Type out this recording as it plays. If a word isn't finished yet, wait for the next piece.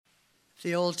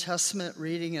The Old Testament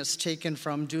reading is taken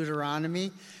from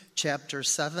Deuteronomy chapter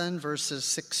 7, verses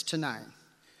 6 to 9.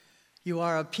 You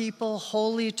are a people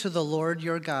holy to the Lord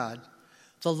your God.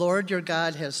 The Lord your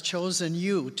God has chosen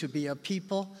you to be a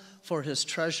people for his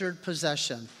treasured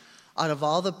possession out of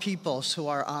all the peoples who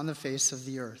are on the face of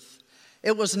the earth.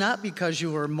 It was not because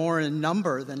you were more in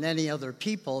number than any other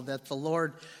people that the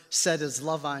Lord set his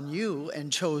love on you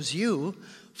and chose you,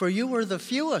 for you were the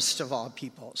fewest of all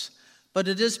peoples. But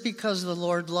it is because the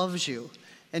Lord loves you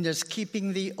and is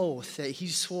keeping the oath that he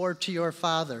swore to your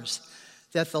fathers,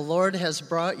 that the Lord has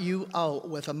brought you out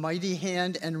with a mighty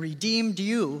hand and redeemed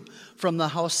you from the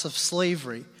house of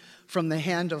slavery, from the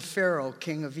hand of Pharaoh,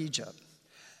 king of Egypt.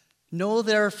 Know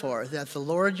therefore that the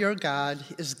Lord your God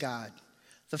is God,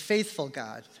 the faithful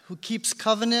God, who keeps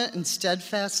covenant and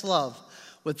steadfast love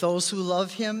with those who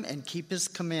love him and keep his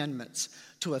commandments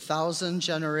to 1,000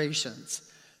 generations.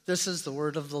 This is the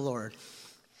word of the Lord.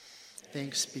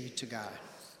 Thanks be to God.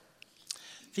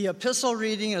 The epistle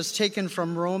reading is taken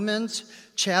from Romans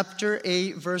chapter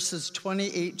 8, verses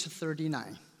 28 to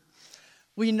 39.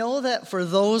 We know that for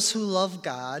those who love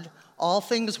God, all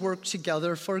things work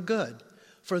together for good,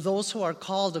 for those who are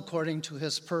called according to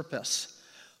his purpose.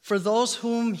 For those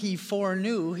whom he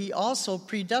foreknew, he also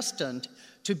predestined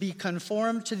to be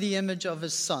conformed to the image of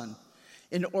his Son,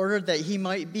 in order that he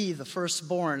might be the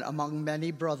firstborn among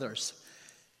many brothers.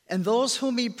 And those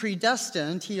whom he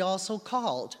predestined, he also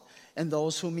called. And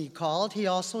those whom he called, he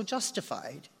also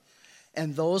justified.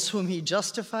 And those whom he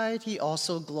justified, he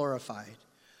also glorified.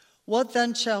 What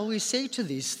then shall we say to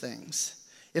these things?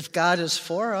 If God is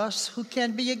for us, who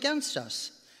can be against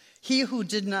us? He who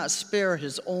did not spare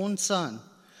his own Son,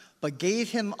 but gave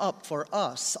him up for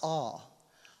us all,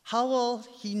 how will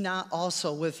he not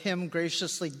also with him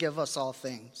graciously give us all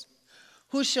things?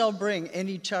 Who shall bring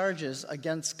any charges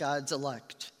against God's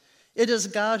elect? It is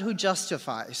God who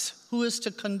justifies. Who is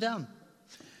to condemn?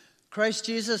 Christ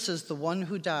Jesus is the one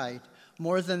who died,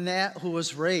 more than that, who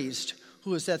was raised,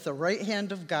 who is at the right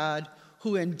hand of God,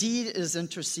 who indeed is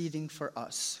interceding for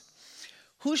us.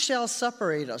 Who shall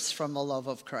separate us from the love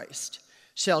of Christ?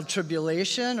 Shall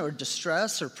tribulation or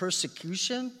distress or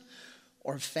persecution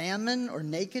or famine, or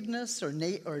nakedness,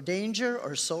 or danger,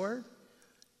 or sword?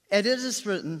 And it is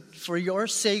written, for your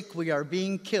sake we are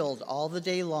being killed all the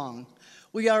day long.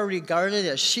 We are regarded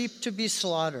as sheep to be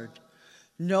slaughtered.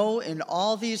 No, in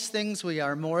all these things we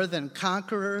are more than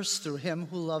conquerors through him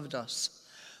who loved us.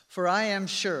 For I am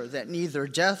sure that neither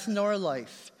death nor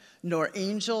life, nor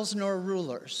angels nor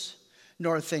rulers,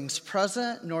 nor things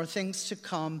present, nor things to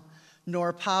come,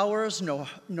 nor powers,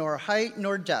 nor height,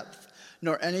 nor depth,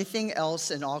 nor anything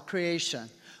else in all creation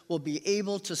will be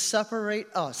able to separate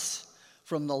us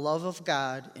from the love of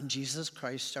God in Jesus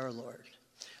Christ our Lord.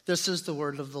 This is the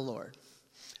word of the Lord.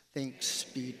 Thanks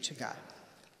be to God.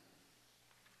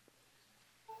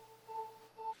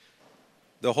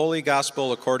 The Holy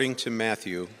Gospel according to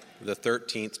Matthew, the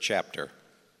 13th chapter.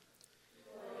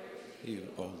 You,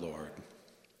 O Lord.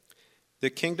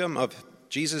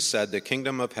 Jesus said, the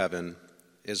kingdom of heaven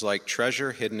is like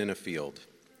treasure hidden in a field,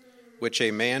 which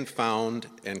a man found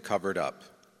and covered up.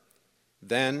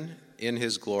 Then, in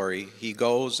his glory, he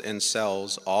goes and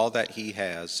sells all that he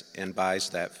has and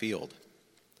buys that field.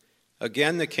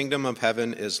 Again, the kingdom of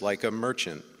heaven is like a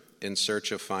merchant in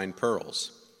search of fine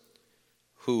pearls,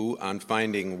 who, on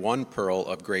finding one pearl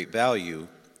of great value,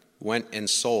 went and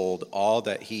sold all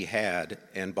that he had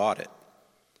and bought it.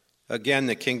 Again,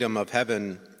 the kingdom of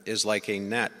heaven is like a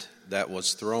net that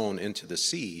was thrown into the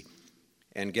sea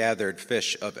and gathered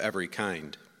fish of every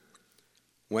kind.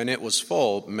 When it was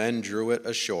full, men drew it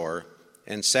ashore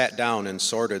and sat down and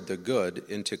sorted the good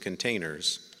into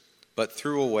containers, but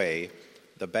threw away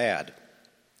the bad.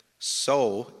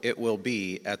 So it will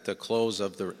be at the close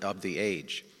of the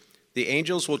age. The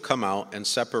angels will come out and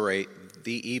separate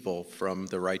the evil from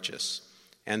the righteous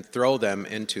and throw them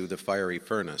into the fiery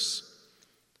furnace.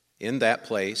 In that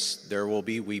place there will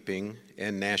be weeping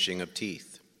and gnashing of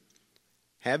teeth.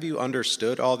 Have you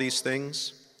understood all these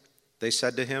things? They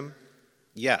said to him,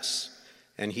 yes.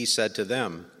 And he said to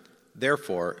them,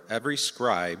 therefore, every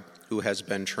scribe who has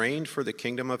been trained for the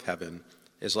kingdom of heaven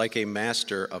is like a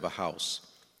master of a house,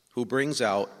 who brings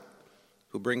out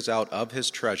of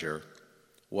his treasure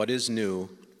what is new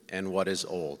and what is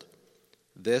old.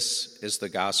 This is the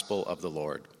gospel of the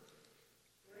Lord.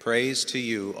 Praise to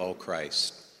you, O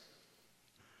Christ.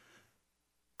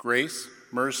 Grace,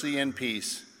 mercy, and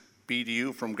peace be to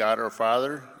you from God our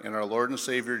Father and our Lord and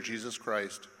Savior Jesus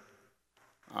Christ.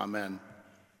 Amen.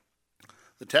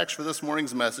 The text for this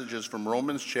morning's message is from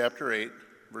Romans chapter 8,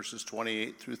 verses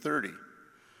 28 through 30.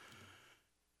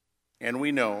 And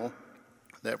we know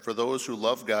that for those who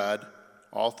love God,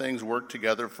 all things work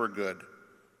together for good,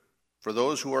 for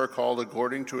those who are called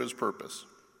according to his purpose.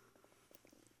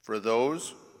 For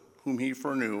those whom he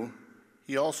foreknew,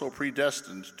 he also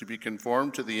predestined to be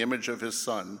conformed to the image of his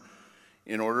Son,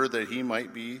 in order that he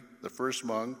might be the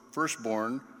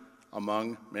firstborn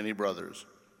among many brothers.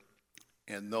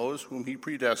 And those whom he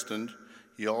predestined,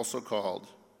 he also called.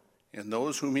 And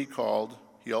those whom he called,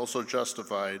 he also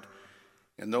justified.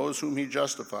 And those whom he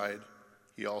justified,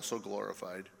 he also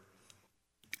glorified.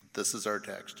 This is our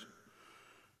text.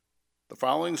 The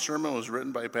following sermon was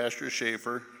written by Pastor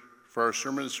Schaeffer for our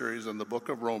sermon series on the book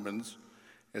of Romans,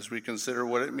 as we consider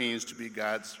what it means to be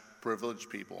God's privileged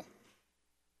people.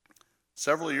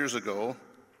 Several years ago,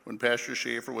 when Pastor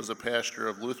Schaeffer was a pastor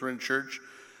of Lutheran Church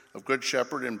of Good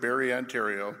Shepherd in Barrie,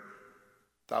 Ontario,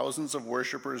 thousands of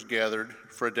worshipers gathered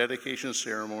for a dedication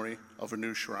ceremony of a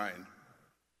new shrine.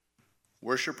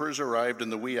 Worshipers arrived in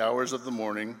the wee hours of the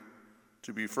morning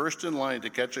to be first in line to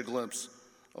catch a glimpse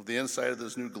of the inside of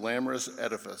this new glamorous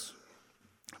edifice.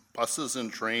 Buses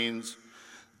and trains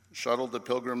shuttled the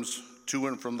pilgrims to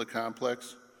and from the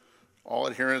complex. All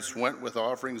adherents went with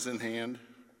offerings in hand.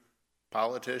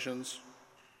 Politicians,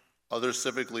 other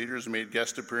civic leaders made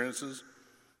guest appearances.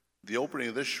 The opening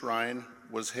of this shrine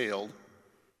was hailed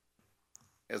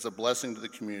as a blessing to the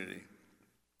community.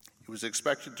 It was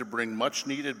expected to bring much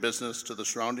needed business to the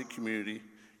surrounding community,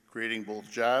 creating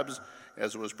both jobs,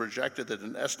 as it was projected that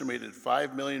an estimated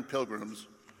 5 million pilgrims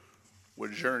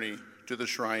would journey to the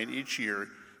shrine each year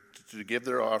to give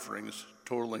their offerings,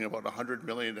 totaling about $100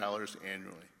 million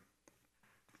annually.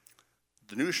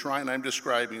 The new shrine I'm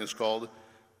describing is called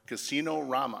Casino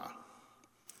Rama.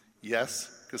 Yes,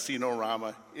 Casino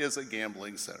Rama is a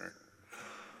gambling center.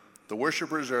 The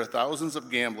worshipers are thousands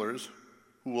of gamblers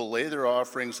who will lay their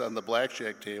offerings on the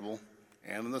blackjack table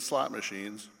and in the slot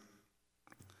machines.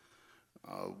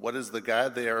 What is the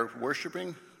god they are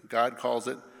worshiping? God calls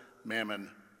it mammon,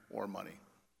 or money.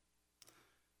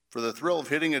 For the thrill of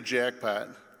hitting a jackpot,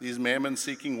 these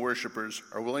mammon-seeking worshipers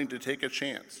are willing to take a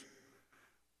chance,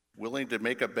 willing to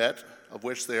make a bet of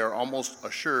which they are almost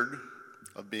assured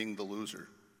of being the loser.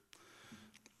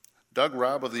 Doug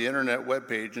Robb of the internet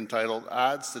webpage entitled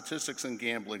Odds, Statistics, and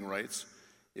Gambling writes,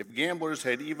 if gamblers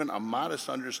had even a modest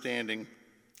understanding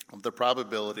of the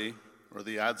probability or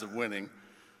the odds of winning,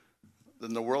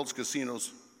 then the world's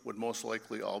casinos would most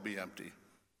likely all be empty.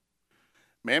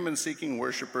 Mammon-seeking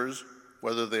worshipers,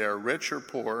 whether they are rich or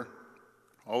poor,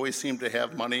 always seem to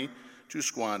have money to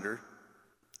squander.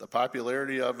 The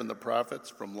popularity of and the profits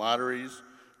from lotteries,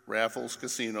 raffles,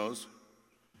 casinos,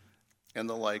 and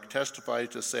the like testify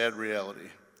to sad reality.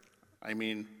 I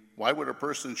mean, why would a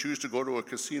person choose to go to a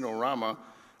Casino Rama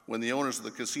when the owners of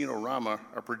the Casino Rama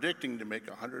are predicting to make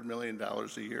 $100 million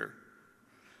a year?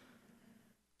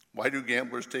 Why do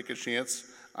gamblers take a chance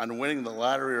on winning the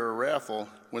lottery or a raffle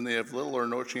when they have little or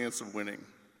no chance of winning?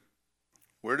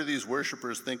 Where do these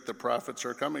worshipers think the profits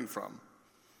are coming from?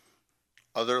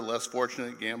 Other less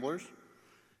fortunate gamblers?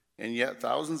 And yet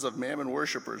thousands of mammon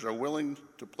worshipers are willing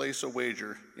to place a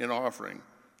wager in offering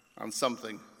on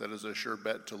something that is a sure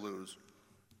bet to lose.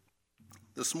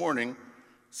 This morning,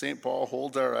 St. Paul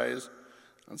holds our eyes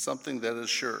on something that is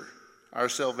sure, our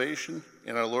salvation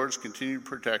and our Lord's continued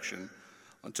protection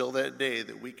until that day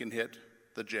that we can hit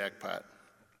the jackpot.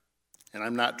 And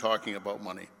I'm not talking about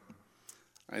money.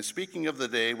 I'm speaking of the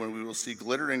day when we will see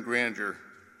glitter and grandeur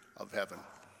of heaven.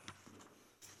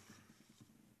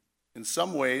 In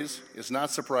some ways, it's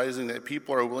not surprising that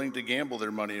people are willing to gamble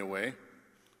their money away.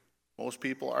 Most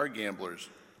people are gamblers.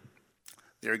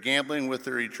 They are gambling with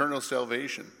their eternal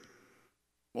salvation.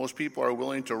 Most people are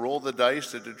willing to roll the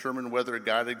dice to determine whether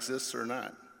God exists or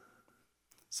not.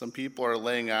 Some people are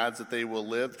laying odds that they will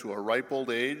live to a ripe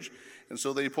old age, and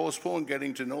so they postpone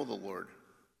getting to know the Lord.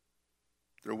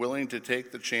 They're willing to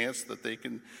take the chance that they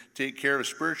can take care of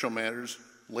spiritual matters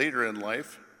later in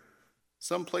life.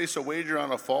 Some place a wager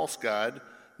on a false god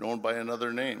known by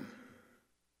another name.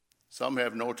 Some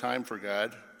have no time for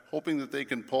God, hoping that they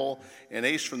can pull an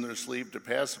ace from their sleeve to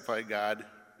pacify God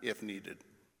if needed.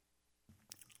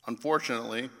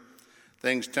 Unfortunately,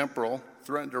 things temporal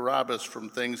threaten to rob us from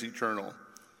things eternal.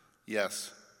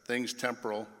 Yes, things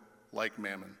temporal, like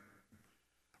mammon,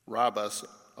 rob us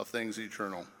of things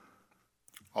eternal.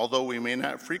 Although we may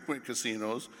not frequent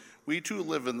casinos, we too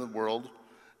live in the world,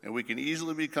 and we can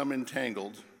easily become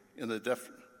entangled in the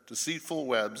deceitful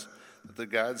webs that the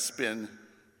gods spin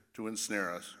to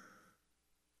ensnare us.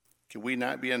 Can we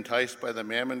not be enticed by the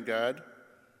mammon god?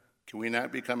 Can we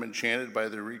not become enchanted by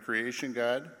the recreation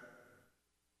god?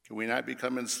 Can we not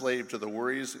become enslaved to the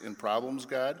worries and problems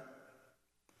god?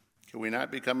 Can we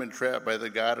not become entrapped by the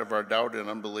god of our doubt and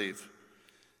unbelief?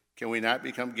 Can we not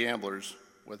become gamblers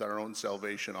with our own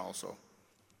salvation also?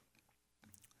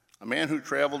 A man who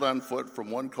traveled on foot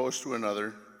from one coast to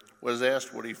another was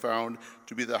asked what he found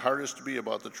to be the hardest to be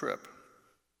about the trip.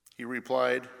 He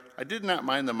replied, "I did not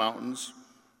mind the mountains,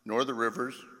 nor the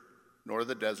rivers, nor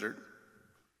the desert.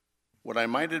 What I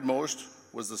minded most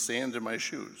was the sand in my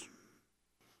shoes."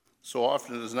 So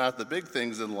often it is not the big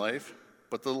things in life,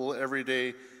 but the little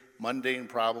everyday mundane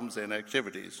problems and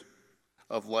activities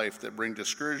of life that bring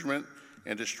discouragement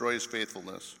and destroys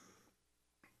faithfulness.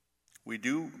 We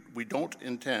don't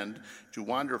intend to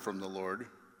wander from the Lord,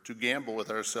 to gamble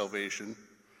with our salvation,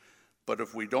 but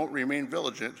if we don't remain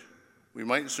vigilant, we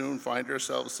might soon find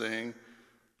ourselves saying,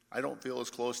 "I don't feel as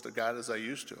close to God as I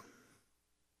used to."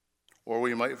 Or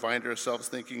we might find ourselves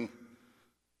thinking,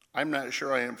 "I'm not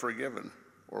sure I am forgiven."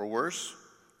 Or worse,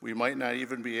 we might not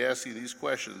even be asking these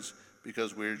questions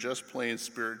because we are just plain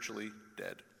spiritually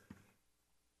dead.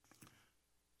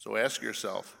 So ask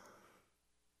yourself,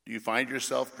 do you find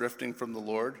yourself drifting from the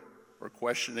Lord or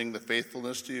questioning the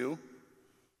faithfulness to you?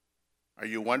 Are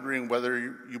you wondering whether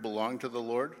you belong to the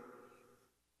Lord?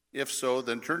 If so,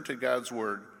 then turn to God's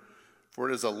word, for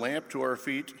it is a lamp to our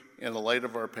feet and a light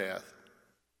of our path.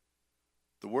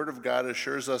 The word of God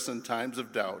assures us in times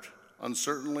of doubt,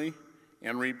 uncertainty,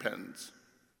 and repentance.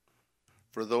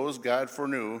 For those God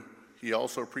foreknew, he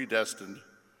also predestined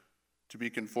to be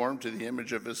conformed to the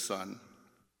image of his Son.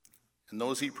 And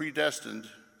those he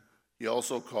predestined, he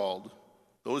also called.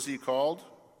 Those he called,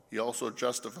 he also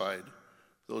justified.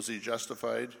 Those he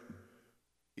justified,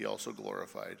 he also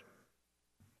glorified.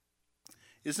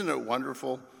 Isn't it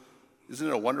wonderful? Isn't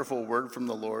it a wonderful word from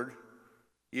the Lord?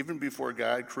 Even before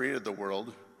God created the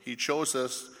world, he chose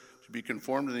us to be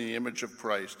conformed to the image of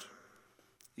Christ.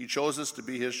 He chose us to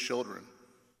be his children.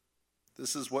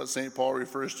 This is what St. Paul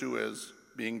refers to as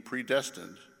being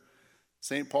predestined.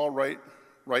 St. Paul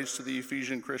writes to the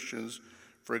Ephesian Christians,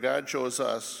 "For God chose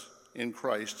us in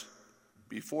Christ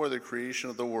before the creation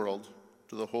of the world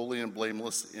to the holy and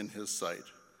blameless in his sight."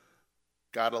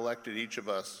 God elected each of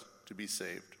us to be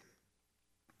saved.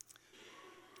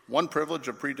 One privilege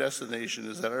of predestination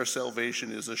is that our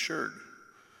salvation is assured.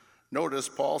 Notice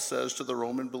Paul says to the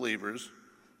Roman believers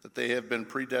that they have been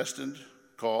predestined,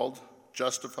 called,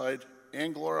 justified,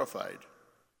 and glorified,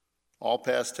 all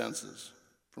past tenses.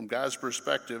 From God's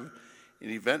perspective, an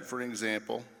event, for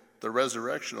example, the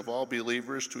resurrection of all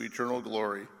believers to eternal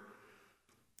glory,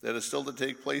 that is still to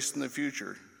take place in the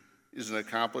future, is an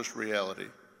accomplished reality.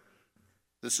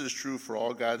 This is true for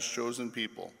all God's chosen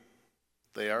people.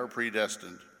 They are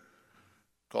predestined,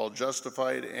 called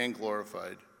justified and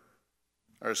glorified.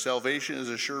 Our salvation is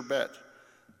a sure bet.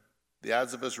 The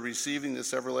odds of us receiving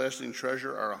this everlasting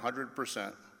treasure are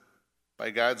 100%. By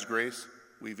God's grace,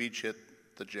 we've each hit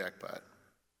the jackpot.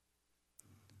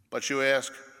 But you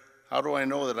ask, how do I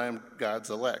know that I'm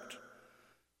God's elect?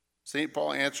 St.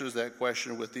 Paul answers that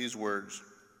question with these words.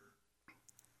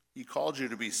 He called you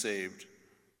to be saved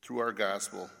through our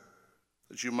gospel,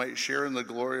 that you might share in the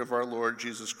glory of our Lord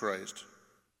Jesus Christ.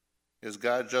 Has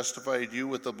God justified you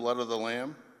with the blood of the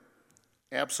Lamb?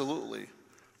 Absolutely.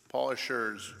 Paul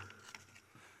assures,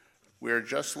 we are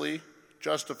justly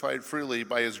justified freely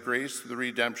by his grace through the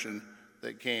redemption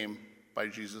that came by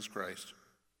Jesus Christ.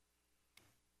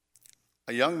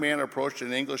 A young man approached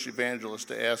an English evangelist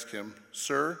to ask him,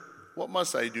 "Sir, what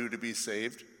must I do to be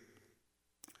saved?"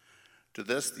 To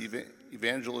this, the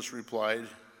evangelist replied,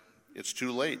 "It's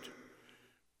too late."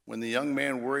 When the young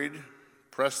man, worried,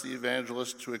 pressed the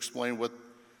evangelist to explain what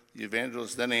the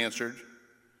evangelist then answered,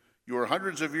 "You are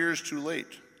hundreds of years too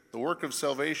late. The work of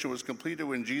salvation was completed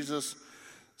when Jesus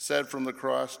said from the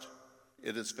cross,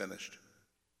 'It is finished.'"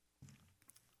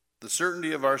 The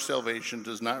certainty of our salvation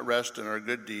does not rest in our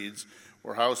good deeds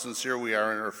or how sincere we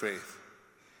are in our faith.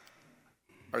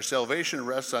 Our salvation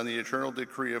rests on the eternal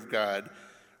decree of God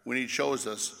when he chose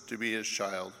us to be his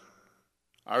child.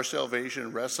 Our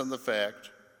salvation rests on the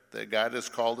fact that God has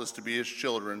called us to be his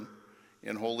children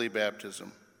in holy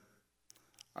baptism.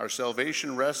 Our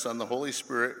salvation rests on the Holy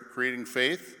Spirit creating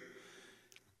faith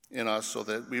in us so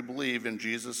that we believe in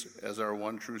Jesus as our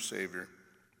one true Savior.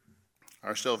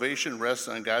 Our salvation rests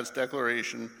on God's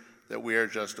declaration that we are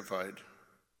justified,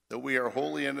 that we are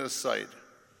holy in his sight,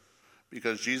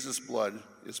 because Jesus' blood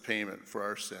is payment for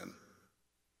our sin.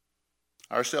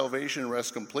 Our salvation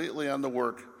rests completely on the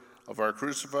work of our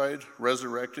crucified,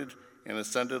 resurrected, and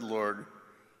ascended Lord,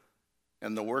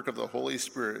 and the work of the Holy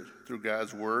Spirit through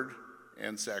God's word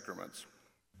and sacraments.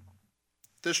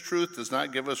 This truth does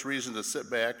not give us reason to sit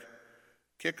back,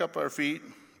 kick up our feet,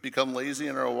 become lazy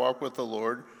in our walk with the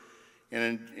Lord,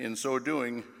 and in so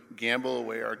doing, gamble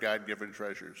away our God-given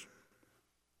treasures.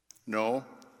 No,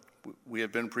 we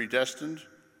have been predestined,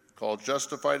 called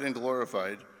justified and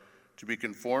glorified, to be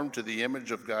conformed to the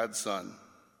image of God's Son.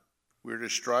 We are to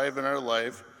strive in our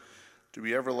life to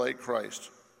be ever like Christ.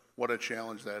 What a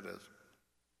challenge that is.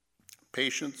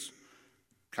 Patience,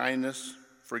 kindness,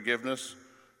 forgiveness,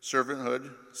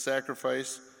 servanthood,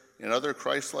 sacrifice, and other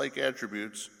Christ-like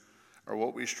attributes are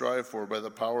what we strive for by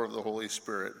the power of the Holy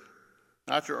Spirit,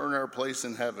 not to earn our place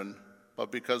in heaven,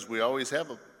 but because we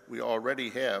already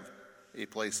have a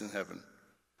place in heaven.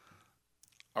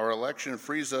 Our election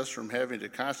frees us from having to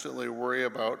constantly worry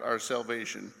about our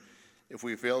salvation if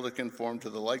we fail to conform to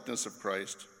the likeness of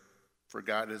Christ, for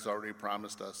God has already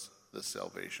promised us this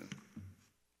salvation.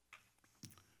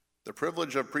 The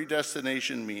privilege of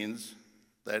predestination means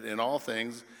that in all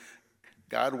things,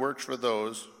 God works for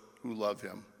those who love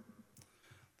him.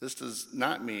 This does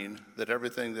not mean that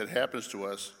everything that happens to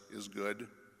us is good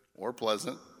or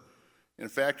pleasant. In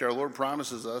fact, our Lord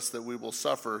promises us that we will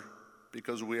suffer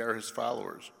because we are his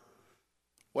followers.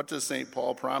 What does St.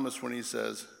 Paul promise when he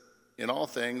says, "In all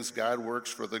things, God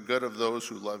works for the good of those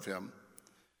who love him"?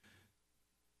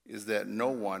 Is that no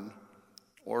one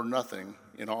or nothing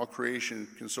in all creation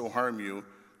can so harm you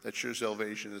that your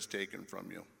salvation is taken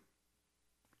from you.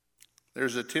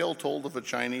 There's a tale told of a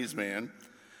Chinese man.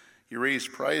 He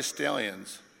raised prize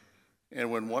stallions,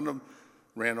 and when one of them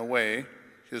ran away,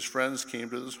 his friends came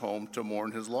to his home to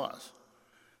mourn his loss.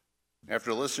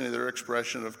 After listening to their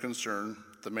expression of concern,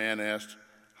 the man asked,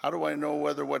 "How do I know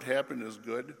whether what happened is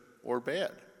good or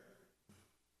bad?"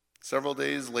 Several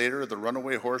days later, the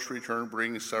runaway horse returned,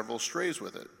 bringing several strays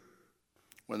with it.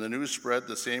 When the news spread,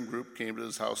 the same group came to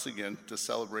his house again to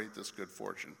celebrate this good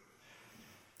fortune.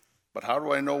 "But how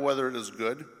do I know whether it is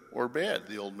good or bad?"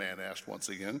 the old man asked once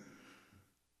again.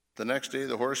 The next day,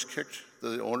 the horse kicked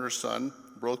the owner's son,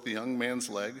 broke the young man's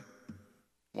leg.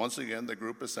 Once again, the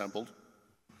group assembled,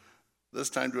 this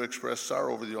time to express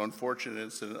sorrow over the unfortunate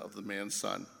incident of the man's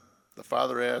son. The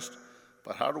father asked,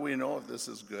 "But how do we know if this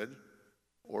is good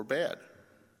or bad?"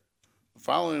 The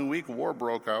following week, war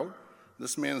broke out.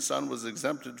 This man's son was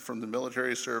exempted from the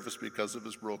military service because of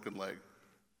his broken leg.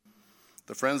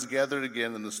 The friends gathered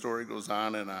again, and the story goes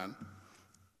on and on.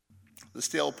 This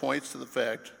tale points to the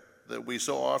fact that we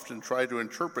so often try to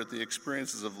interpret the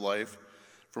experiences of life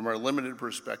from our limited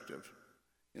perspective,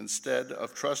 instead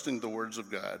of trusting the words of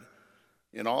God.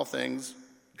 In all things,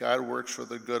 God works for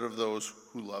the good of those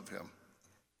who love him.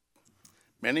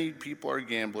 Many people are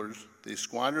gamblers. They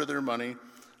squander their money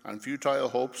on futile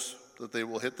hopes that they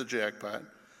will hit the jackpot,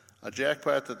 a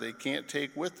jackpot that they can't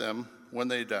take with them when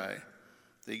they die.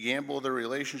 They gamble their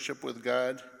relationship with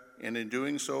God, and in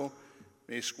doing so,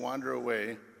 may squander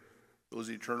away those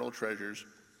eternal treasures.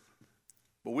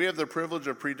 But we have the privilege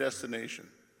of predestination.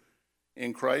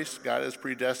 In Christ, God has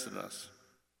predestined us.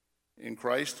 In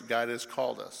Christ, God has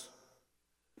called us.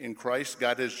 In Christ,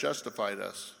 God has justified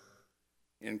us.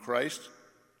 In Christ,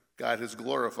 God has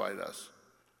glorified us.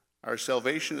 Our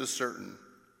salvation is certain.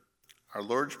 Our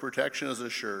Lord's protection is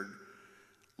assured.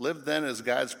 Live then as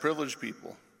God's privileged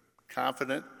people,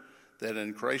 confident that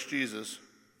in Christ Jesus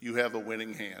you have a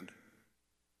winning hand.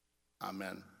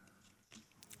 Amen.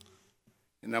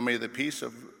 And now may the peace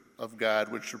of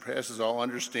God, which surpasses all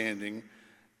understanding,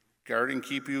 guard and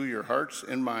keep you your hearts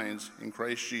and minds in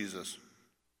Christ Jesus.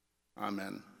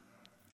 Amen.